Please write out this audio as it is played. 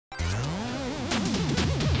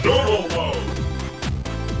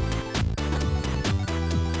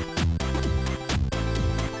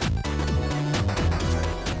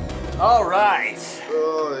All right.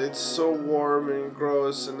 Oh, it's so warm and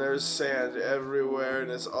gross, and there's sand everywhere, and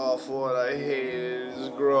it's awful, and I hate it. It's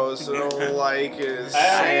gross. I don't like it. It's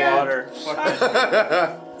sand. Water. It's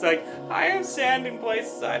like, I have sand in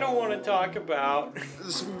places I don't want to talk about.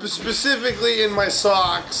 Specifically in my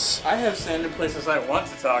socks. I have sand in places I want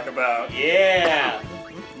to talk about. Yeah.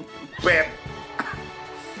 Bam.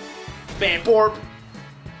 Bam. Borp.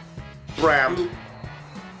 Bram.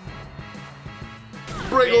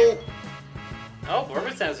 Briggle. Oh,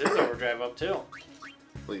 Borbus has his overdrive up too.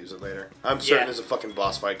 We'll use it later. I'm certain Yeah. there's a fucking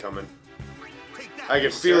boss fight coming. I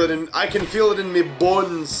can feel it in. I can feel it in my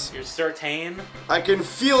bones. You're certain? I can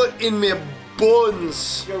feel it in my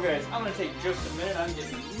bones. Yo guys, I'm gonna take just a minute. I'm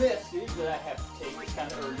getting a message that I have to take. It's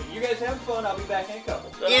kind of urgent. You guys have fun. I'll be back in a couple.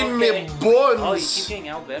 In Okay. my bones. Oh, you keep getting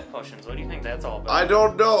Albed potions. What do you think that's all about? I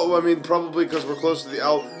don't know. I mean, probably because we're close to the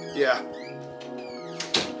out. Yeah.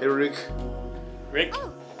 Hey, Rick. Rick?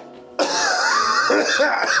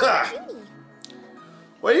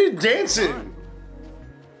 Why are you dancing?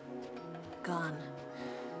 Gone.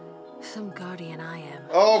 Some guardian I am.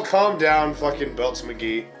 Oh, calm down, fucking Belts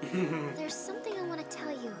McGee. There's something I want to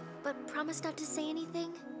tell you, but promise not to say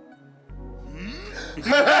anything. I'm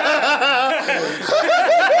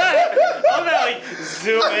gonna like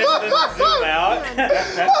zoom in and zoom out.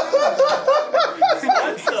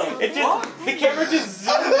 It just the camera just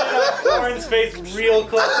zoomed in on Lauren's face real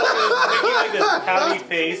close up and it's making like this pouty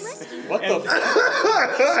face. What the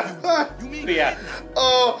But yeah.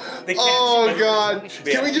 Oh God!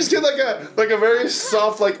 Can we just get like a very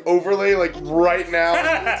soft like overlay like right now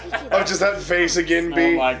of just that face again,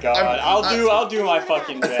 B? Oh my God! I'll do my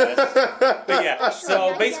fucking best. But yeah,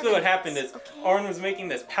 so basically what happened is Orin was making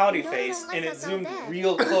this pouty face and it zoomed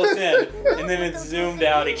real close in and then it zoomed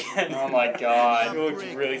out again. Oh my God! It looked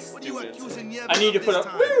really stupid. I need to put up.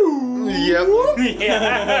 Yep.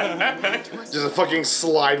 Yeah. Just a fucking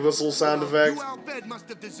slide whistle sound effect.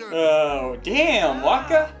 Oh damn,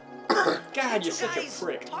 Wakka! God, you're such a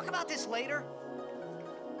prick. Talk about this later.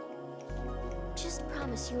 Just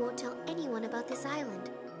promise you won't tell anyone about this island.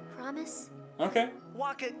 Promise? Okay.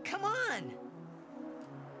 Wakka, come on.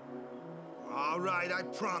 All right, I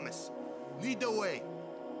promise. Lead the way.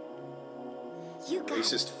 You got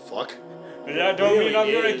Racist fuck. That don't mean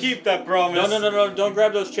I'm gonna keep that promise. No! Don't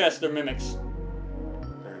grab those chests. They're mimics.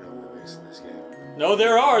 There are no mimics in this game. No,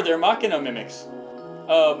 there are. They're Machina mimics.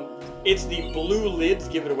 It's the blue lids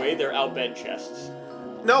give it away. They're Albed chests.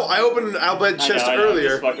 No, I opened an Albed chest I know, I'm earlier,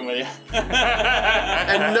 just fucking with you.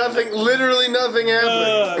 and literally nothing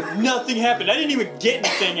happened. Nothing happened. I didn't even get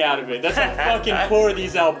anything out of it. That's how fucking poor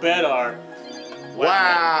these Albed are.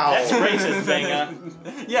 Wow. That's racist, Benga.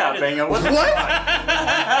 Yeah, Benga. What?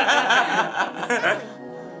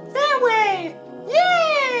 That way!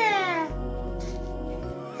 Yeah!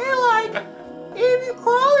 Hey, like, if you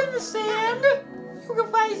crawl in the sand, you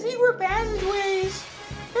can find secret passageways.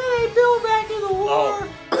 And they build back to the war. Oh,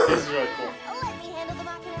 this is really cool. Let me handle the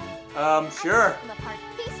Machina. Sure. Them apart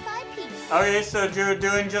piece by piece. Okay, so you're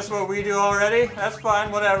doing just what we do already? That's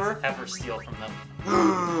fine, whatever. Have her steal from them.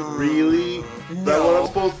 Really? Is that what I'm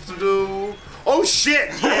supposed to do? Oh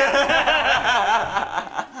shit!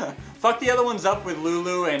 Fuck the other ones up with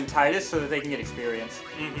Lulu and Titus so that they can get experience.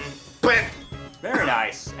 Bam! Very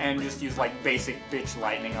nice. And just use like basic bitch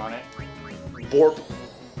lightning on it. Borp.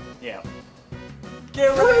 Yeah.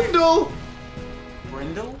 Get ready. Brindle!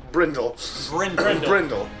 Brindle? Brindle. Brindle.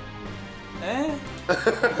 Brindle. Eh?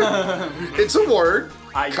 It's a word.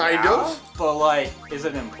 Kind Yeah, of. But like, is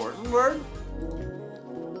it an important word?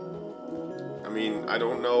 I mean, I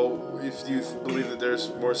don't know if you believe that there's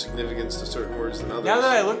more significance to certain words than others. Now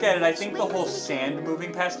that I look at it, I think the whole sand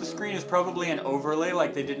moving past the screen is probably an overlay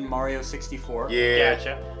like they did in Mario 64. Yeah.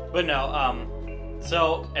 Gotcha. But no,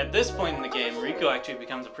 so at this point in the game, Rico actually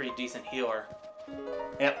becomes a pretty decent healer.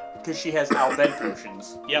 Yep, because she has Albed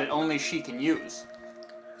potions Yep. that only she can use.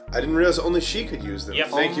 I didn't realize only she could use them. Yep.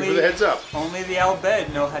 Thank you for the heads up. Only the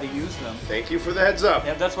Albed know how to use them. Thank you for the heads up.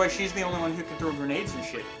 Yeah, that's why she's the only one who can throw grenades and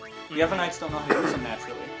shit. The Yevonites don't know how to use them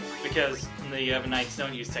naturally. Because the Yevonites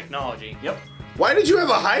don't use technology. Yep. Why did you have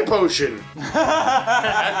a high potion?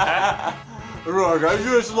 Look, I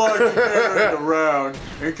just like to carry it around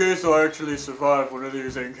in case I actually survive one of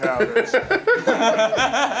these encounters.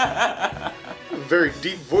 Very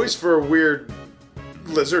deep voice for a weird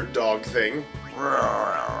lizard dog thing.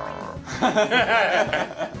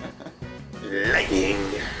 Lightning.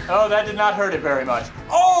 Oh, that did not hurt it very much.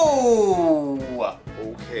 Oh!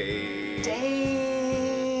 Okay.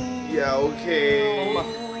 Dang. Yeah, okay. Are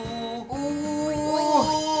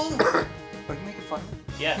you making fun?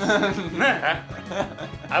 Yes.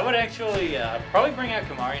 I would actually probably bring out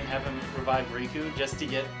Kamari and have him revive Riku just to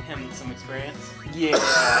get him some experience. Yeah,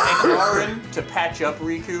 and Aaron to patch up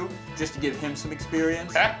Riku just to give him some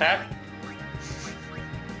experience. Yeah,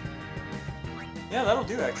 that'll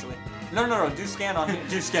do actually. No, do scan on your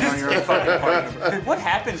own fucking party member. What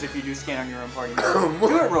happens if you do scan on your own party member?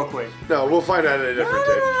 Do it real quick. No, we'll find out at a different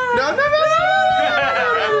day. No.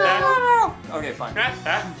 Okay, fine. I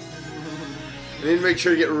need to make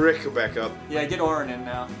sure to get Rick back up. Yeah, get Orin in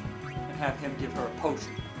now. And have him give her a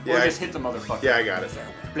potion. Or Yeah, just hit the motherfucker. Yeah, I got it.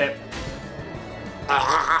 Blip.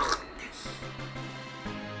 I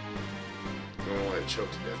don't want to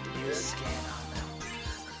choke to death. You scan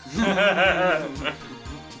on them.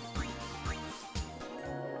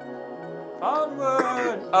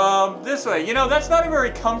 Onward! This way. You know, that's not a very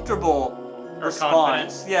comfortable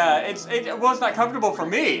response. Yeah, it's not comfortable for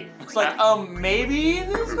me. It's like, maybe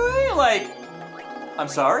this way? Like, I'm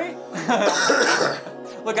sorry?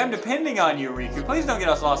 Look, I'm depending on you, Riku. Please don't get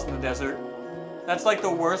us lost in the desert. That's like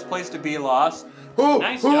the worst place to be lost.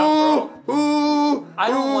 Nice job, bro. I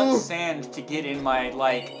don't want sand to get in my,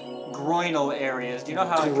 like, groinal areas. Do you know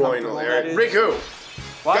how uncomfortable that is? Riku!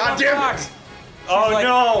 God damn it! Oh, like,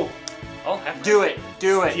 no! Oh, do it.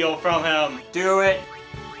 Steal from him. Do it.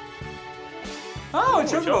 Oh, a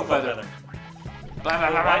chocobo feather.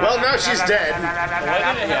 Well, now she's dead.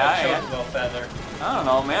 Why did it have a chocobo feather? I don't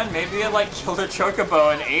know, man. Maybe it, like, killed a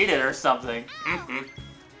chocobo and ate it or something.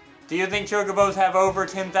 Do you think chocobos have over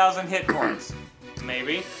 10,000 hit points?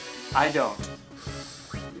 Maybe. I don't.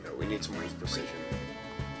 You know, we need some more precision.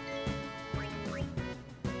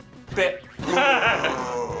 Bit.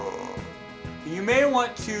 You may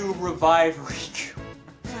want to revive Riku.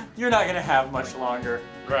 You're not gonna have much longer.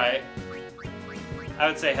 Right. I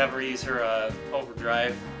would say have her use her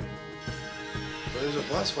overdrive. Well, there's a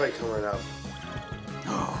boss fight coming up.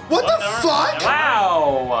 What the fuck?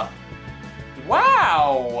 Wow!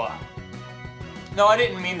 Wow! No, I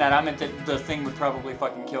didn't mean that. I meant that the thing would probably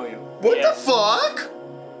fucking kill you. What the fuck?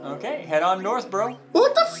 Okay, head on north, bro.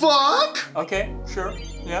 What the fuck? Okay, sure.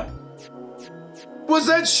 Yeah. Was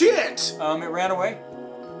that shit? It ran away.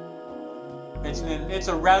 It's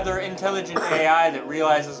a rather intelligent AI that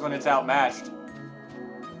realizes when it's outmatched.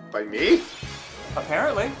 By me?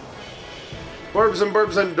 Apparently.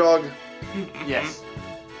 Burbs and dog. Yes.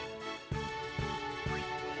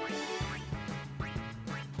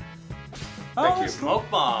 Thank you. Smoke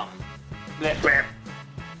bomb. Blip. Bam.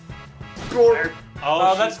 Blorp.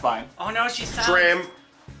 Oh, that's fine. Oh no, she's silent. Tram.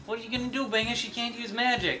 What are you gonna do, Banga? She can't use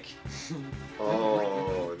magic.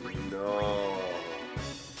 Oh no.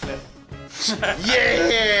 Blip.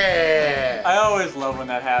 Yeah! I always love when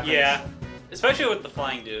that happens. Yeah. Especially with the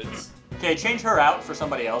flying dudes. Okay, change her out for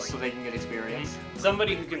somebody else so they can get experience.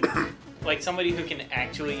 Somebody who can, like somebody who can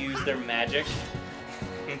actually use their magic.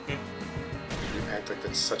 You act like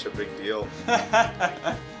that's such a big deal.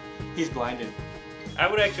 He's blinded. I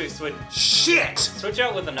would actually Shit! switch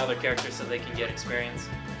out with another character so they can get experience.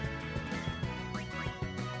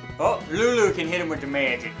 Oh, Lulu can hit him with the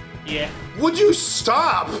magic. Yeah. Would you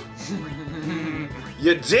stop?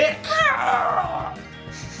 You dick!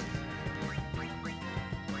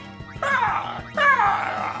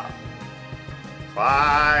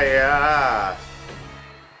 Fire!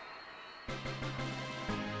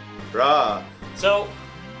 Bruh. So,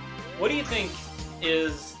 what do you think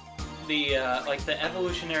is the like the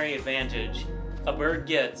evolutionary advantage a bird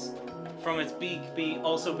gets from its beak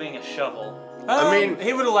also being a shovel? I mean,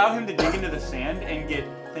 it would allow him to dig into the sand and get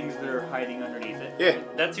things that are hiding underneath it. Yeah.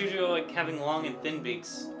 That's usually like having long and thin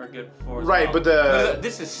beaks are good for. As Right, well. but the...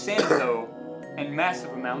 This is sand though, and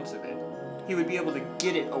massive amounts of it. He would be able to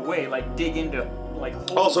get it away, like dig into, like.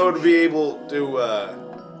 Also, it would be able to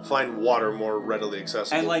find water more readily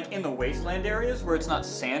accessible. And like in the wasteland areas where it's not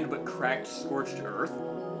sand but cracked, scorched earth,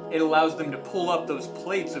 it allows them to pull up those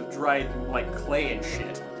plates of dried like clay and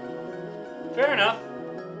shit. Fair enough.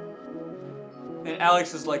 And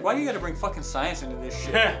Alex is like, why do you gotta bring fucking science into this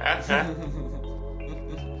shit?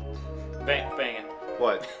 Bang it.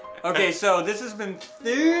 What? Okay, so this has been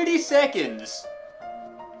 30 seconds.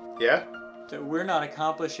 Yeah? So we're not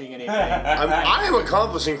accomplishing anything. I am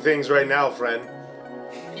accomplishing things right now, friend.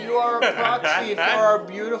 You are a proxy for our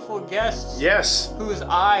beautiful guests. Yes. Whose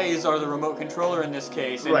eyes are the remote controller in this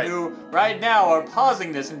case, and Right. who right now are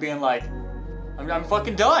pausing this and being like, I'm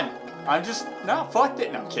fucking done. I'm just, no, fuck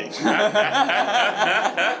it. No, I'm kidding.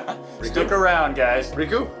 Stick around, guys.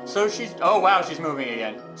 Riku? So she's, oh wow, she's moving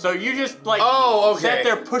again. So you just like sat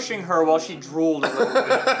there pushing her while she drooled a little bit.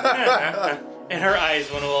 And her eyes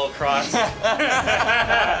went a little cross.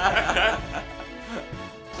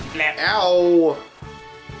 Ow.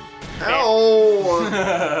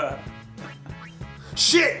 Ow!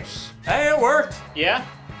 Shit! Hey, it worked. Yeah?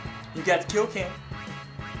 You got the kill cam.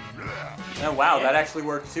 Oh, wow, Yeah. that actually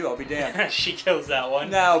worked too. I'll be damned. She kills that one.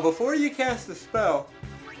 Now, before you cast the spell,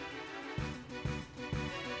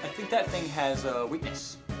 I think that thing has a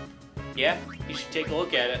weakness. Yeah, you should take a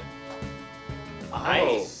look at it.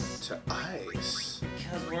 Oh, Ice. to ice.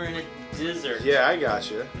 Because we're in a desert. Yeah, I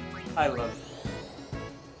gotcha. I love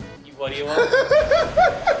What do you want?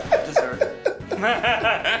 dessert.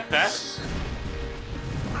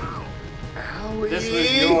 Owie. This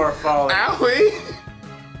was your fault. Owie!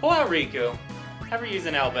 Pull out Riku. Have her use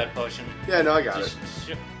an Albed potion. Yeah, no, I got it.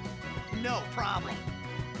 No problem.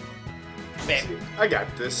 Bam. I got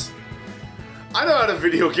this. I know how to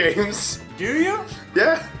video games. Do you?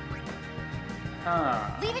 Yeah. Huh.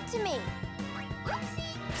 Leave it to me.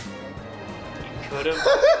 Could have.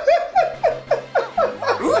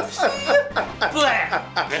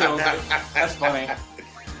 Blah! Kills it. That's funny.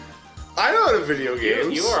 I know how to video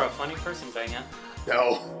games. You are a funny person, Banga.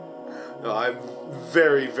 No. No, I'm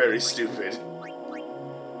very, very stupid.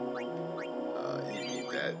 You need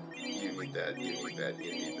that. You need that. You need that.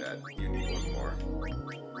 You need that. You need one more.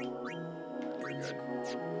 You're good.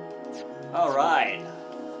 Alright.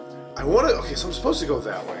 I want to. Okay, so I'm supposed to go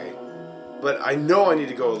that way. But I know I need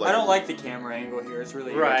to go like. I don't like the camera angle here. It's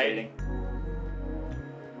really Right. irritating.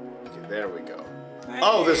 Okay, there we go.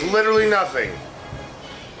 Oh, there's literally nothing.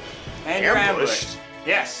 And you're ambushed. ambushed.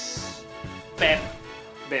 Yes. Bam.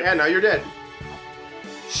 Babe. Yeah, now you're dead.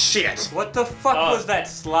 Shit. What the fuck was that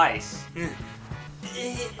slice?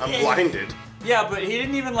 I'm blinded. Yeah, but he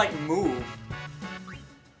didn't even like move.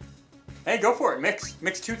 Hey, go for it.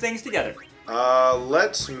 Mix two things together.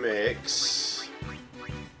 Let's mix.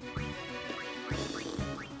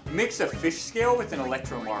 Mix a fish scale with an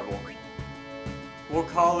electro marble. We'll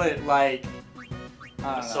call it like I A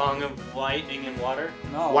don't know. song of lightning and water.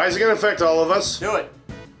 No. Why is it gonna affect all of us? Do it.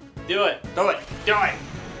 Do it. Do it. Do it.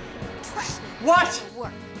 What?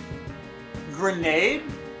 Work. Grenade?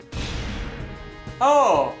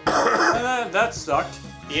 Oh. That sucked.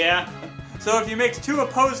 Yeah. So if you mix two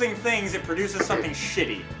opposing things, it produces something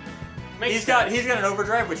shitty. Makes He's sense. got an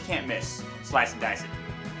overdrive which can't miss. Slice and dice it.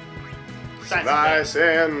 Slice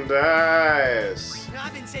and dice. Now,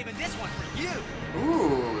 I've been saving this one for you.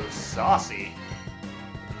 Ooh, saucy.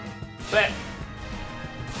 Bet.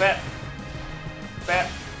 Bet. Bet.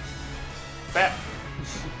 Bet.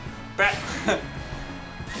 Bet.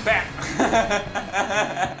 Bet.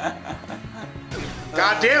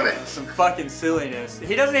 God damn it! Some fucking silliness.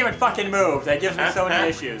 He doesn't even fucking move. That gives me so many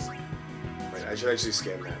issues. Wait, I should actually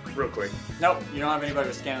scan that real quick. Nope, you don't have anybody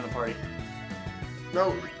to scan in the party.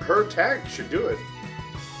 No, her tag should do it.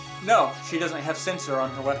 No, she doesn't have sensor on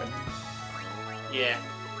her weapon. Yeah.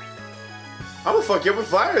 I'm gonna fuck you up with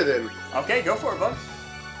fire then. Okay, go for it, bud.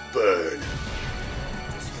 Burn.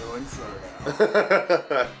 Disco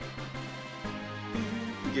Inferno.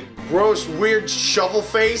 You gross, weird shovel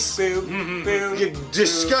face. Boo, boo, You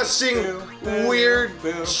disgusting, boo, boo, weird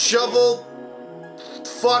boo. shovel.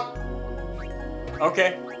 Fuck.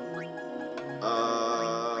 Okay.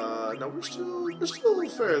 No, we're still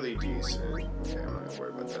fairly decent. Okay, I'm not gonna worry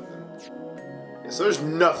about that then. Yeah, so there's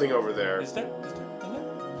nothing over there. Is there?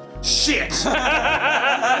 Shit!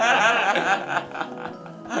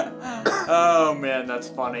 Oh man, that's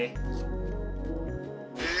funny.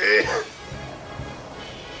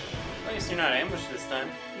 At least you're not ambushed this time.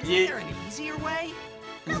 Is Yeah. there an easier way?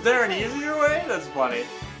 Is there an easier way? That's funny.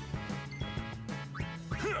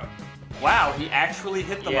 Wow, he actually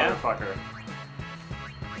hit the Yeah. motherfucker.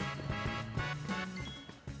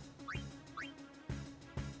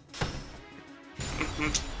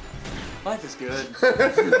 Life is good.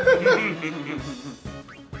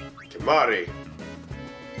 Kimari.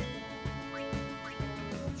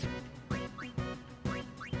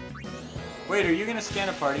 Wait, are you gonna scan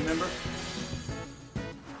a party member?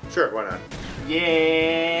 Sure, why not?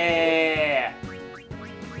 Yeah!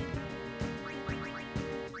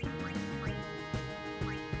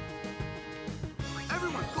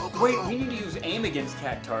 Everyone, go, go, Wait, go. we need to use aim against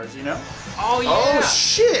cactars, you know? Oh yeah. Oh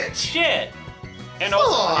shit! Shit. And Fuck.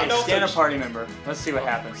 also, Okay, scan a party member. Let's see what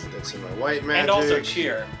happens. That's in my white magic. and also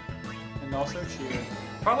cheer. And also cheer.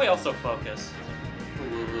 Probably also focus.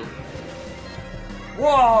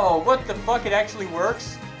 Whoa! What the fuck? It actually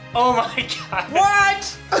works? Oh my god.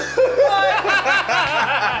 What?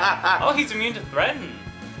 Oh, he's immune to threaten.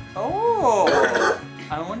 Oh!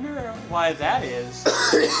 I wonder why that is.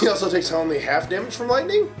 He also takes only half damage from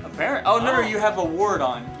lightning? Apparent. Oh no, Oh. you have a ward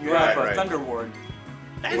on. You Right, have a right. thunder ward,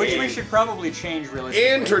 That's which we should probably change realistically.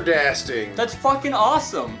 Interdasting. That's fucking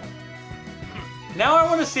awesome. Now I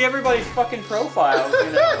want to see everybody's fucking profiles,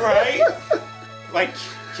 you know? Right? Like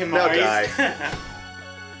Now die. Kimari's.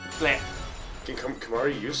 Blam. Can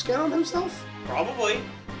Kamari use scan on himself? Probably.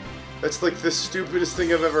 That's like the stupidest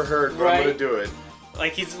thing I've ever heard, but I'm Right. gonna do it.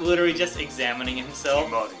 Like he's literally just examining himself.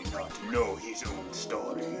 Kimari not to know his own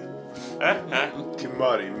story.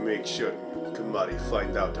 Kimari, make sure Kimari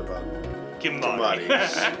find out about Kimari.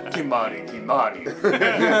 Kimari, Kimari.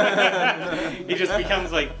 He just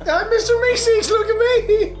becomes like, I'm Mr. Meeseeks, look at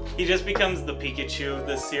me! he just becomes the Pikachu of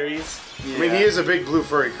this series. Yeah. I mean, he is a big blue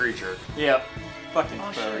furry creature. Yep. Fucking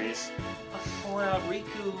Oh, shit. furries. Oh wow,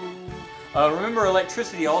 Riku. Remember,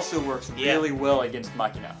 electricity also works Yeah. really well against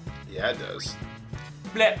Machina. Yeah, it does.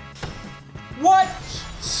 Blep. What?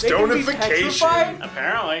 They can be Stonification. petrified?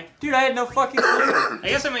 Apparently. Dude, I had no fucking clue. I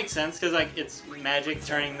guess it makes sense because like it's magic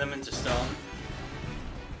turning them into stone.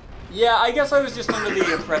 Yeah, I guess I was just under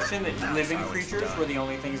the impression that living creatures were the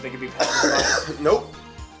only things that could be petrified. Nope.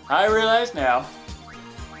 I realize now.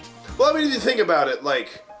 Well, I mean, if you think about it,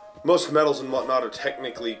 like, most metals and whatnot are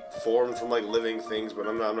technically formed from, like, living things, but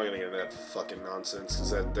I'm not gonna get into that fucking nonsense,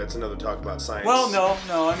 because that's another talk about science. Well, no.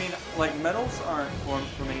 I mean, like, metals aren't formed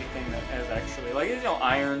from anything that has actually, like, you know,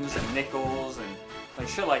 irons and nickels and, like,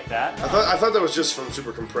 shit like that. I thought that was just from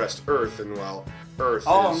super compressed Earth, and, well, Earth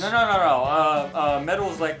Oh, is... no.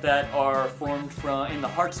 Metals like that are formed from in the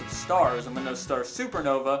hearts of stars, and when those stars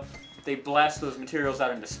supernova, they blast those materials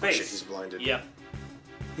out into Shit, he's space. blinded. Yep.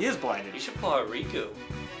 He is blinded. You should pull out Riku.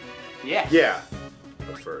 Yeah. Yeah.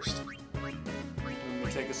 But first. Let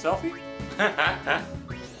me take a selfie.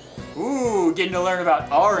 Ooh, getting to learn about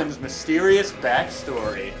Auron's mysterious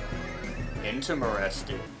backstory.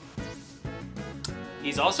 Interesting.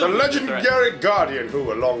 He's also The a threat. legendary Guardian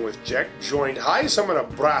who, along with Jack, joined High Summoner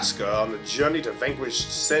Braska on the journey to vanquish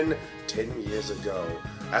Sin 10 years ago.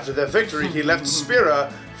 After their victory, he left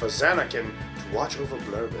Spira for Xanakin to watch over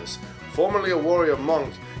Blurbus. Formerly a warrior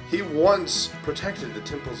monk, he once protected the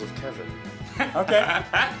temples of Kevin. Okay.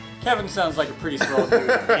 Kevin sounds like a pretty swell dude.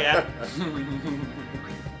 Yeah.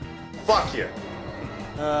 Fuck you.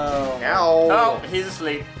 Oh. Ow. Oh, he's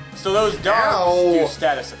asleep. So those dogs Ow. do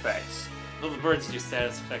status effects. Well, the birds do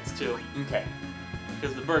status effects too, Okay.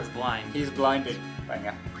 because the bird's blind. He's blinded.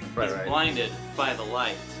 Banger. Right, He's right. blinded by the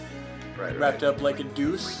light. Right, Wrapped up like a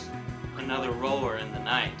deuce. Another roller in the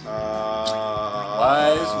night.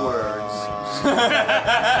 Wise words.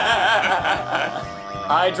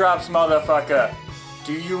 Eye drops, motherfucker.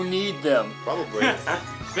 Do you need them? Probably.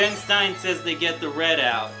 Ben Stein says they get the red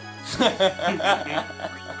out.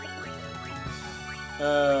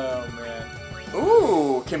 Oh man.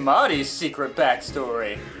 Ooh, Kimari's secret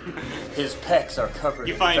backstory. His pecs are covered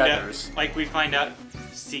You in find feathers. out, like we find out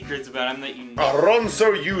secrets about him that you know. A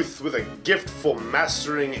Ronso youth with a gift for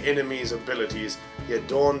mastering enemies' abilities, he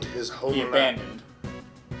adorned his He homeland. abandoned.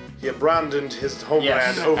 He abandoned his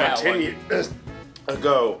homeland Yes, over that 10 one. years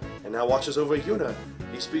ago, and now watches over Yuna.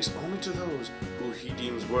 He speaks only to those who he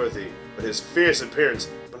deems worthy, but his fierce appearance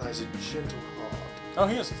belies a gentle heart. Oh,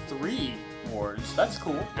 he has 3 wards. That's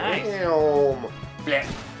cool. Nice. Damn. Blech.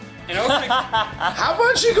 And it looks like How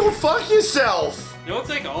about you go fuck yourself? it looks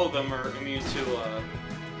like all of them are immune to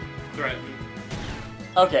threaten.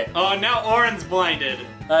 Okay, Oh, now Oren's blinded.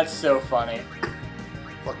 that's so funny.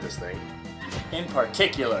 Fuck this thing. In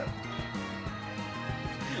particular.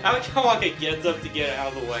 I like how Wakka gets up to get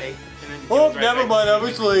out of the way, and then Oh, goes right never back mind, to I'm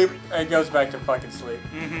asleep. And goes back to fucking sleep.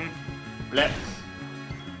 Mm-hmm. Blech.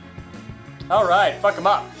 Alright, fuck him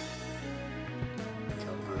up.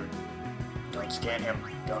 Kill bird. Don't scan him.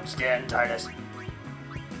 Don't scan Titus.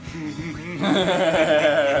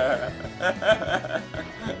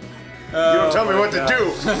 You don't tell me what to do.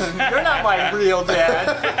 You're not my real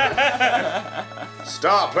dad.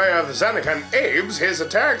 Star player of the Xanacan Abe's, his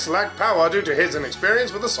attacks lack power due to his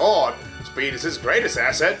inexperience with the sword. Speed is his greatest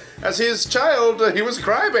asset. As his child, he was a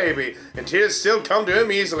crybaby, and tears still come to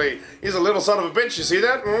him easily. He's a little son of a bitch, you see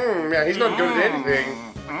that? Yeah, he's not good at anything.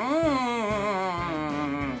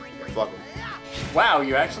 Yeah, fuck him. Wow,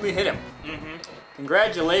 you actually hit him.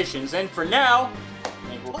 Congratulations, and for now, I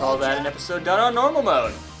think we'll call that an episode done on normal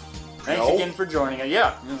mode. Thanks No. again for joining us.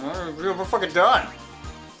 Yeah, we're fucking done.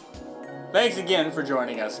 Thanks again for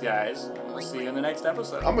joining us, guys. We'll see you in the next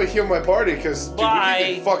episode. I'm gonna heal my party because we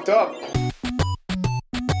Bye. get fucked up.